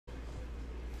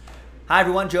Hi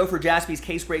everyone, Joe for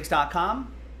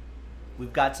JaspysCaseBreaks.com.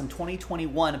 We've got some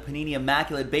 2021 Panini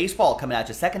Immaculate Baseball coming at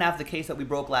you. Second half of the case that we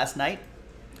broke last night.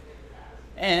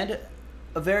 And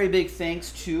a very big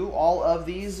thanks to all of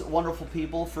these wonderful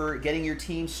people for getting your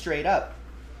team straight up.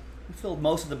 We filled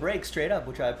most of the breaks straight up,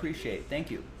 which I appreciate. Thank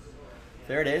you.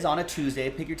 There it is on a Tuesday.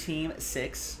 Pick your team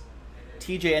 6.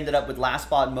 TJ ended up with Last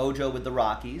Spot Mojo with the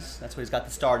Rockies. That's why he's got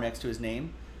the star next to his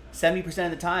name. 70%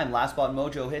 of the time, Last Spot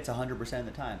Mojo hits 100% of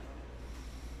the time.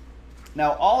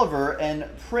 Now, Oliver and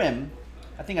Prim,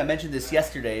 I think I mentioned this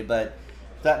yesterday, but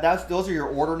those are your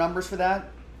order numbers for that.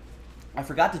 I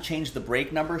forgot to change the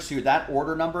break number, so that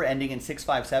order number ending in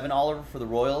 657, Oliver, for the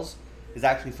Royals, is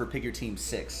actually for Pick Your Team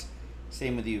 6.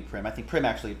 Same with you, Prim. I think Prim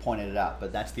actually pointed it out,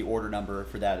 but that's the order number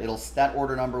for that. That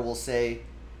order number will say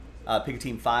Pick Your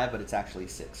Team 5, but it's actually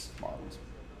 6 Marlins.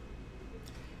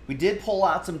 We did pull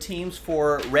out some teams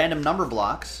for random number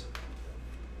blocks,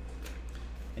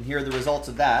 and here are the results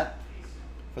of that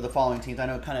for the following teams. I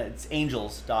know it's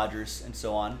Angels, Dodgers, and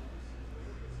so on.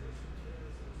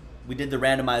 We did the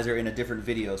randomizer in a different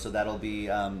video, so that'll be,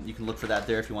 you can look for that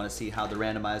there if you want to see how the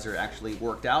randomizer actually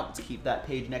worked out. Let's keep that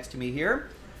page next to me here.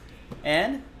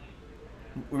 And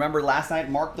remember last night,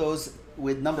 mark those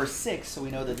with number 6, so we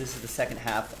know that this is the second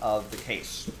half of the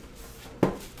case.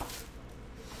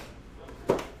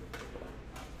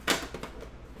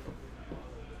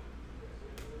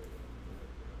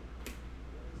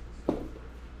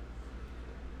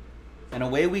 And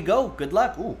away we go. Good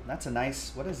luck. Ooh, that's a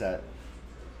nice, what is that?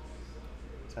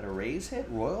 Is that a Rays hit?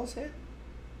 Royals hit?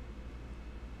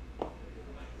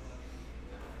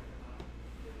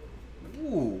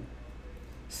 Ooh.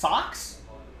 Sox?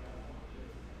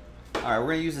 All right, we're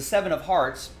going to use the 7 of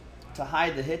hearts to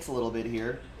hide the hits a little bit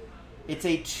here. It's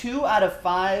a 2 out of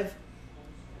 5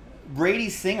 Brady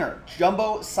Singer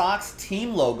Jumbo Sox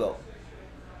team logo.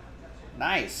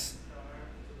 Nice.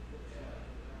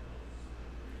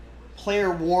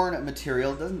 Player worn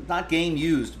material, not game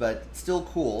used, but still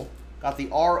cool. Got the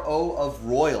RO of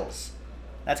Royals.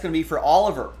 That's going to be for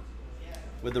Oliver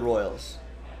with the Royals.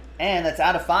 And that's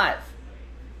out of 5.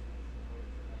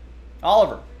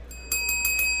 Oliver.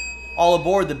 All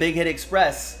aboard the Big Hit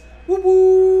Express. Whoop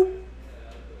whoop.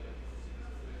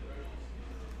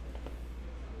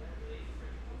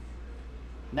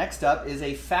 Next up is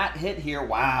a fat hit here.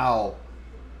 Wow.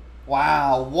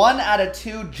 Wow, 1 out of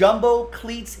 2 Jumbo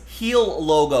Cleats heel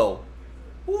logo.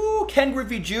 Ooh, Ken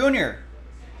Griffey Jr.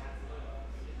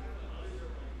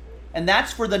 And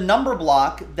that's for the number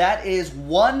block. That is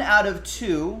 1 out of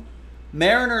 2.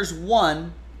 Mariners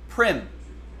 1, Prim.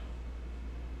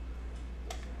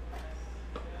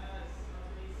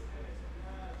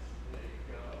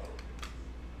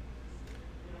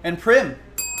 And Prim,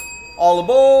 all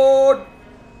aboard.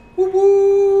 Woo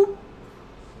woo.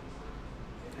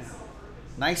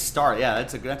 Nice start. Yeah,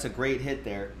 that's a great hit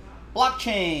there.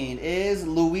 Blockchain is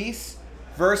Luis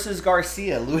versus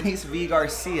Garcia. Luis v.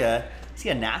 Garcia. Is he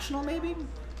a national maybe?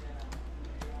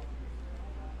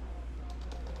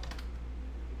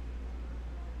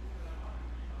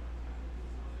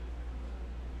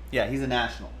 Yeah, he's a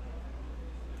national.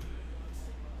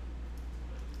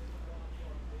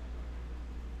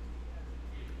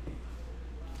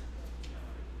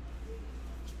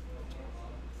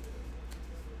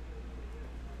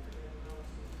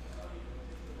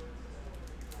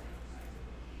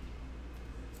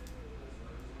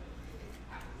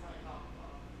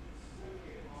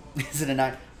 Is it a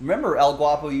 9? Remember, El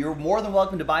Guapo, you're more than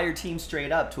welcome to buy your team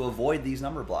straight up to avoid these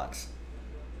number blocks.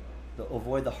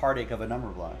 Avoid the heartache of a number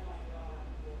block.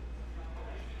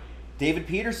 David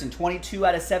Peterson, 22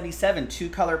 out of 77,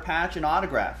 2-color patch and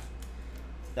autograph.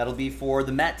 That'll be for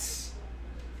the Mets.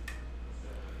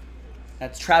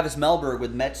 That's Travis Melberg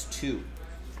with Mets 2.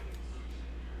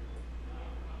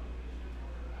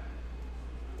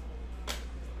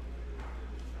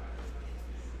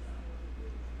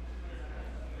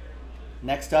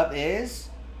 Next up is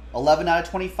 11 out of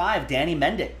 25, Danny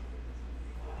Mendick.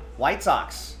 White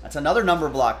Sox. That's another number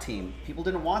block team. People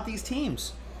didn't want these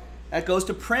teams. That goes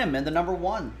to Prim and the number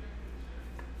 1.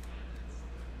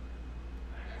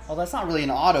 Well, that's not really an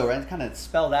auto, right? Kind of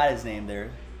spelled out his name there.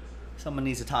 Someone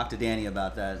needs to talk to Danny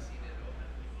about that.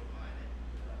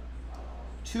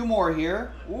 2 more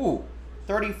here. Ooh,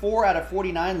 34 out of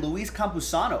 49, Luis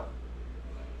Campusano.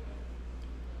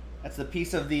 That's the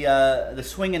piece of the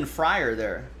swinging Friar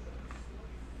there.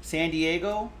 San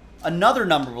Diego, another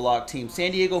number block team.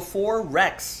 San Diego 4,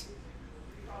 Rex.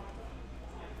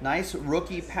 Nice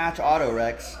rookie patch auto,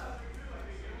 Rex.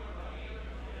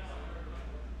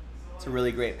 It's a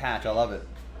really great patch. I love it.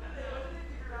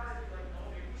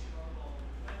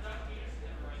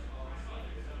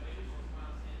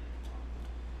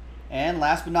 And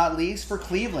last but not least for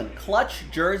Cleveland, clutch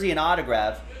jersey and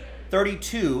autograph,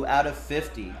 32 out of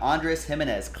 50. Andres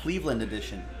Jimenez, Cleveland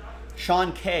edition.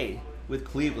 Sean K with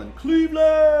Cleveland.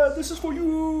 Cleveland, this is for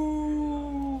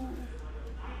you.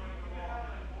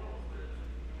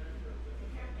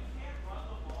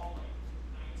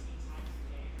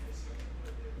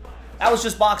 That was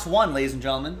just box 1, ladies and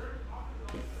gentlemen.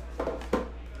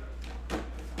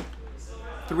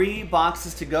 3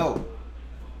 boxes to go.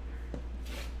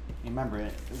 Remember,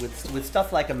 with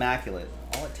stuff like Immaculate,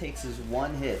 all it takes is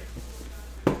 1 hit.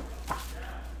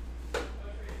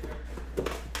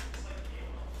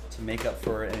 To make up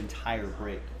for an entire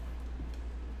break.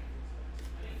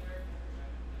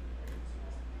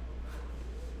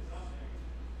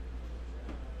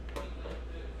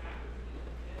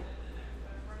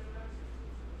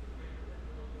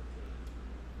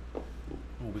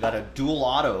 We got a dual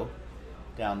auto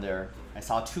down there. I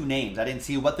saw 2 names. I didn't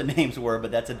see what the names were,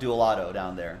 but that's a dual auto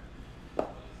down there.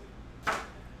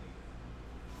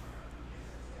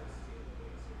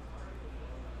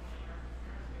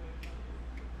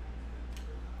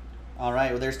 All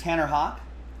right, well, there's Tanner Houck,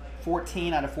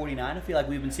 14 out of 49. I feel like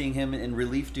we've been seeing him in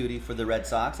relief duty for the Red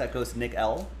Sox. That goes to Nick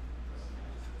L.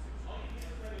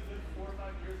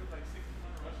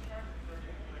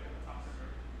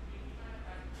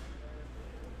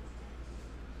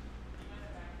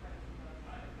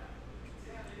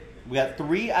 We got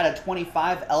 3 out of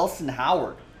 25, Elson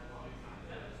Howard.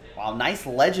 Wow, nice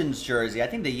Legends jersey. I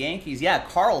think the Yankees, yeah,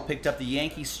 Carl picked up the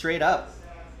Yankees straight up.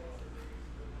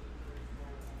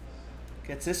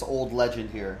 Gets this old legend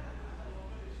here.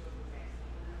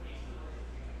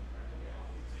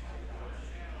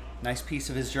 Nice piece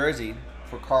of his jersey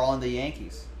for Carl and the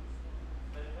Yankees.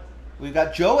 We've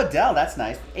got Joe Adell, that's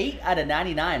nice. 8 out of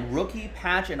 99, rookie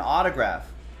patch and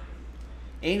autograph.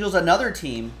 Angels, another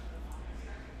team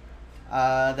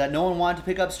that no one wanted to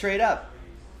pick up straight up.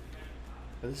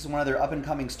 But this is one of their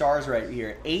up-and-coming stars right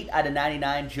here. 8 out of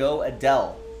 99, Joe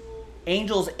Adell.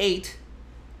 Angels 8.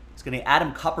 It's going to be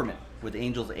Adam Kupperman with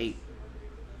Angels 8.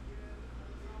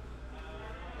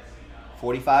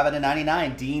 45 out of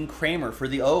 99, Dean Kramer for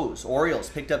the O's. Orioles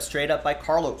picked up straight up by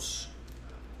Carlos.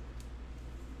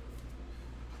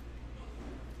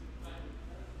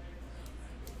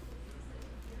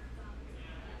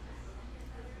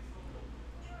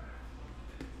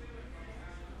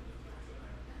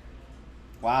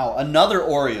 Wow, another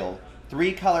Oriole.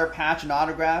 3-color patch and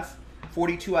autograph.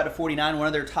 42 out of 49, one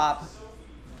of their top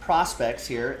prospects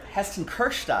here. Heston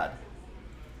Kjerstad.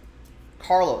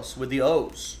 Carlos with the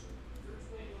O's.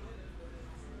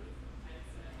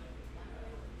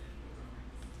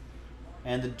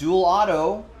 And the dual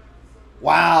auto.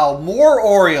 Wow, more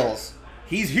Orioles.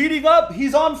 He's heating up.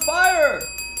 He's on fire.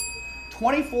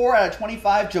 24 out of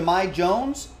 25, Jahmai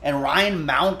Jones and Ryan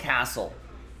Mountcastle.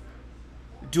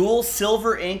 Dual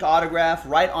silver ink autograph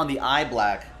right on the eye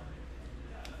black.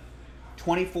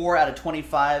 24 out of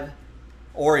 25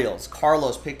 Orioles.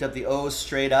 Carlos picked up the O's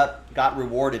straight up. Got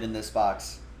rewarded in this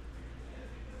box.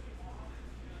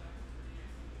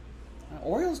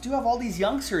 Orioles do have all these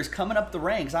youngsters coming up the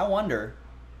ranks. I wonder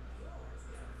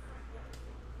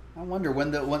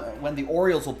when the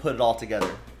Orioles will put it all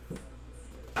together.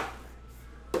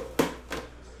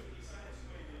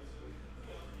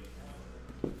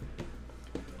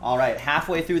 All right,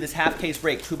 halfway through this half case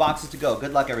break, 2 boxes to go.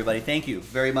 Good luck, everybody. Thank you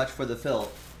very much for the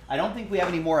fill. I don't think we have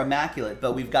any more Immaculate,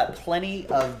 but we've got plenty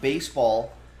of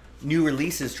baseball new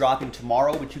releases dropping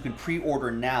tomorrow, which you can pre-order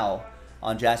now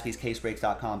on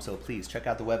jaspyscasebreaks.com. So please check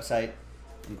out the website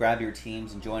and grab your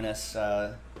teams and join us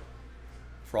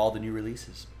for all the new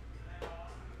releases.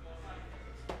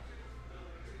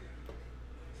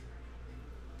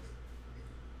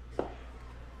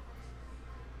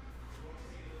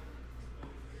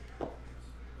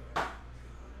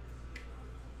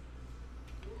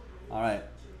 All right,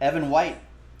 Evan White,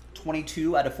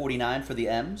 22 out of 49 for the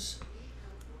M's.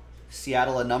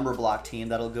 Seattle, a number block team.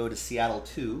 That'll go to Seattle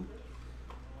 2.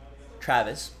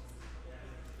 Travis.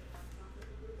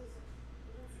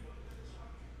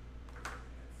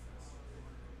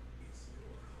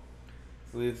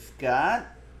 We've got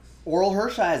Oral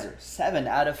Hershiser, 7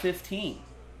 out of 15.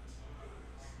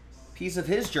 Piece of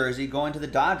his jersey going to the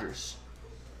Dodgers.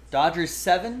 Dodgers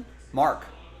 7, Mark.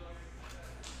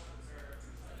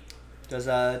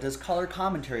 Does color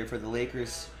commentary for the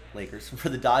Lakers for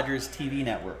the Dodgers TV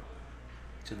network.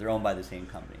 So they're owned by the same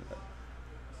company. But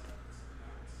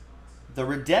the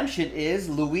redemption is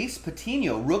Luis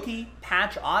Patino, rookie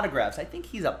patch autographs. I think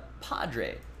he's a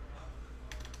Padre.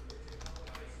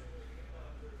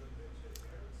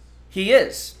 He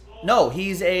is. No,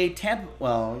 he's a Tampa.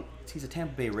 Well, he's a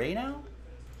Tampa Bay Ray now.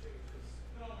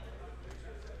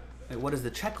 Wait, what does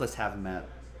the checklist have him at?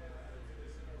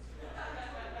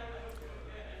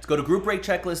 Let's go to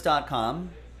groupbreakchecklist.com.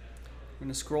 We're going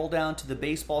to scroll down to the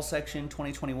baseball section,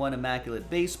 2021 Immaculate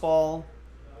Baseball.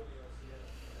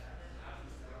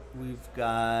 We've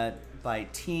got by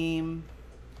team.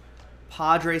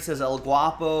 Padre says El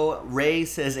Guapo. Ray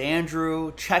says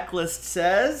Andrew. Checklist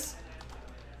says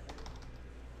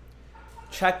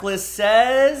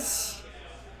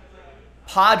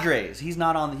Padres. He's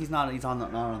not on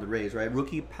the Rays, right?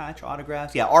 Rookie patch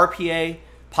autographs. Yeah, RPA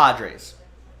Padres.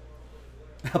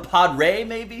 Padre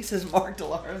maybe, says Mark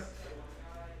Delaris.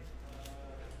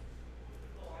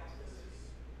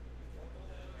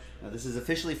 Now, this is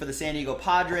officially for the San Diego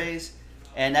Padres,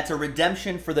 and that's a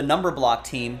redemption for the number block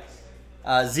team.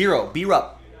 0,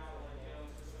 B-Rup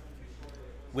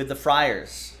with the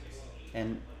Friars.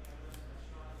 And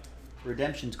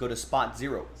redemptions go to spot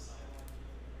 0.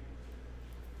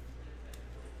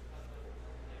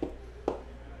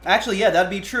 Actually, yeah,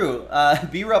 that'd be true.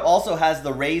 B-Rup also has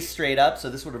the Rays straight up, so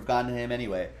this would have gone to him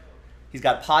anyway. He's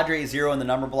got Padres 0 in the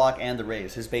number block and the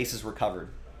Rays. His bases were covered.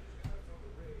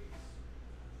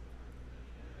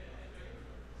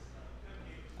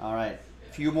 All right,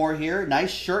 a few more here. Nice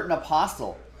shirt and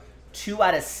apostle, 2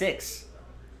 out of 6.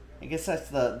 I guess that's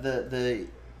the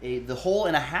hole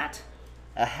in a hat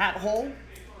hole,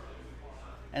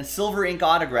 and silver ink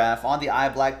autograph on the eye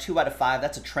black, 2 out of 5.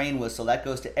 That's a train whistle. That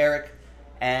goes to Eric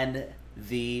and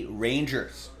the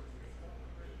Rangers.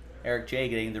 Eric J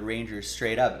getting the Rangers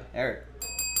straight up. Eric,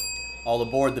 all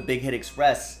aboard the Big Hit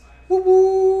Express. Woo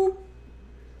woo.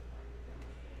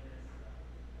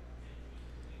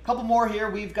 Couple more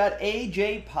here. We've got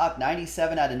AJ Puck,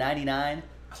 97 out of 99.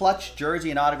 Clutch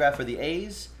jersey and autograph for the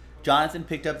A's. Jonathan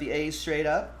picked up the A's straight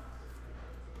up.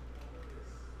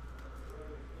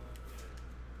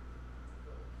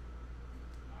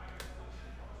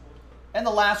 And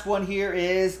the last one here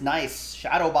is nice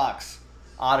shadow box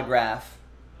autograph.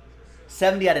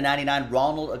 70 out of 99,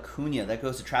 Ronald Acuna. That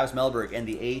goes to Travis Melberg and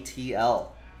the ATL.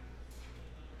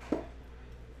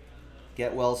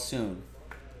 Get well soon.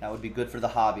 That would be good for the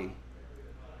hobby.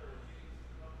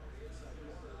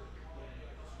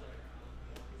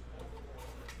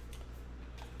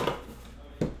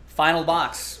 Final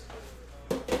box.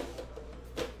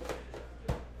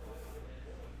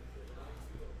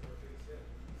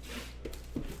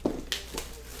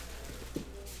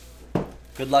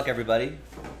 Good luck, everybody.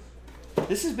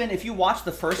 This has been, if you watched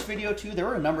the first video too, there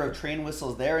were a number of train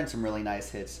whistles there and some really nice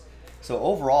hits. So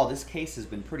overall, this case has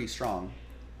been pretty strong.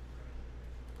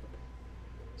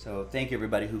 So thank you,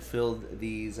 everybody who filled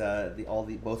these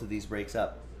both of these breaks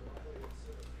up.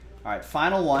 All right,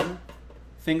 final one.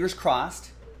 Fingers crossed.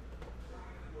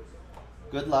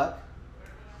 Good luck.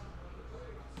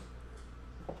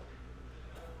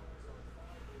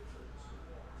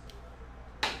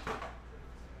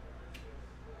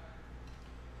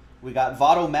 We got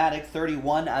Votto-Matic,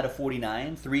 31 out of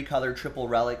 49. 3-color triple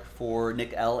relic for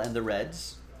Nick L and the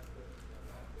Reds.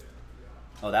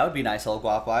 Oh, that would be nice, El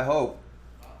Guapo, I hope.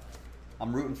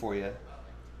 I'm rooting for you.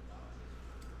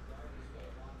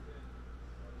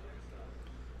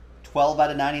 12 out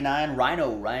of 99,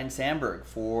 Rhino, Ryan Sandberg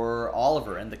for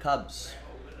Oliver and the Cubs.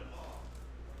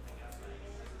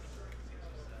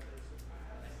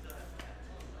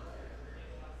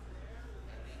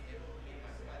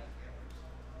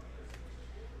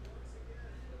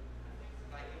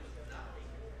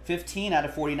 $15 out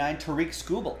of 49, Tariq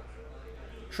Skubal.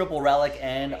 Triple relic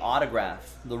and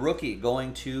autograph. The rookie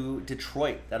going to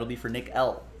Detroit. That'll be for Nick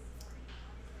L.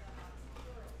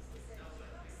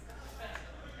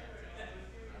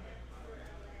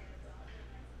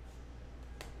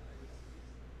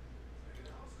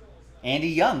 Andy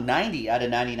Young, 90 out of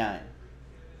 99.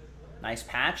 Nice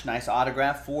patch, nice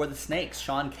autograph for the Snakes.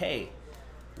 Sean K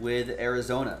with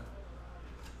Arizona.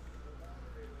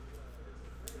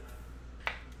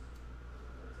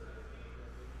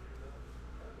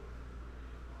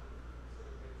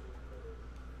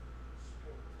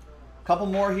 Couple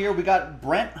more here. We got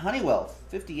Brent Honeywell,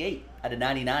 58 out of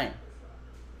 99.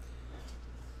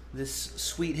 This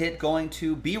sweet hit going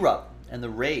to B-Rup and the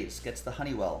Rays. Gets the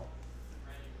Honeywell.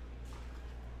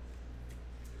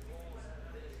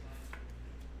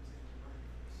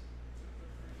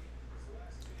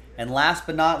 And last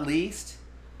but not least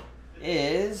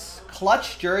is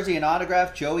clutch jersey and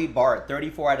autograph, Joey Bart,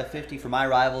 34 out of 50 for my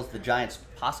rivals, the Giants.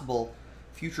 Possible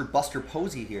future Buster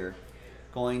Posey here,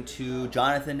 going to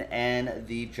Jonathan and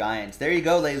the Giants. There you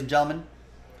go, ladies and gentlemen.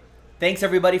 Thanks,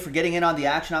 everybody, for getting in on the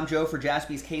action. I'm Joe for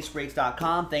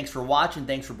JaspysCaseBreaks.com. Thanks for watching.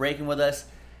 Thanks for breaking with us.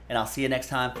 And I'll see you next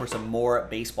time for some more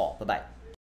baseball. Bye-bye.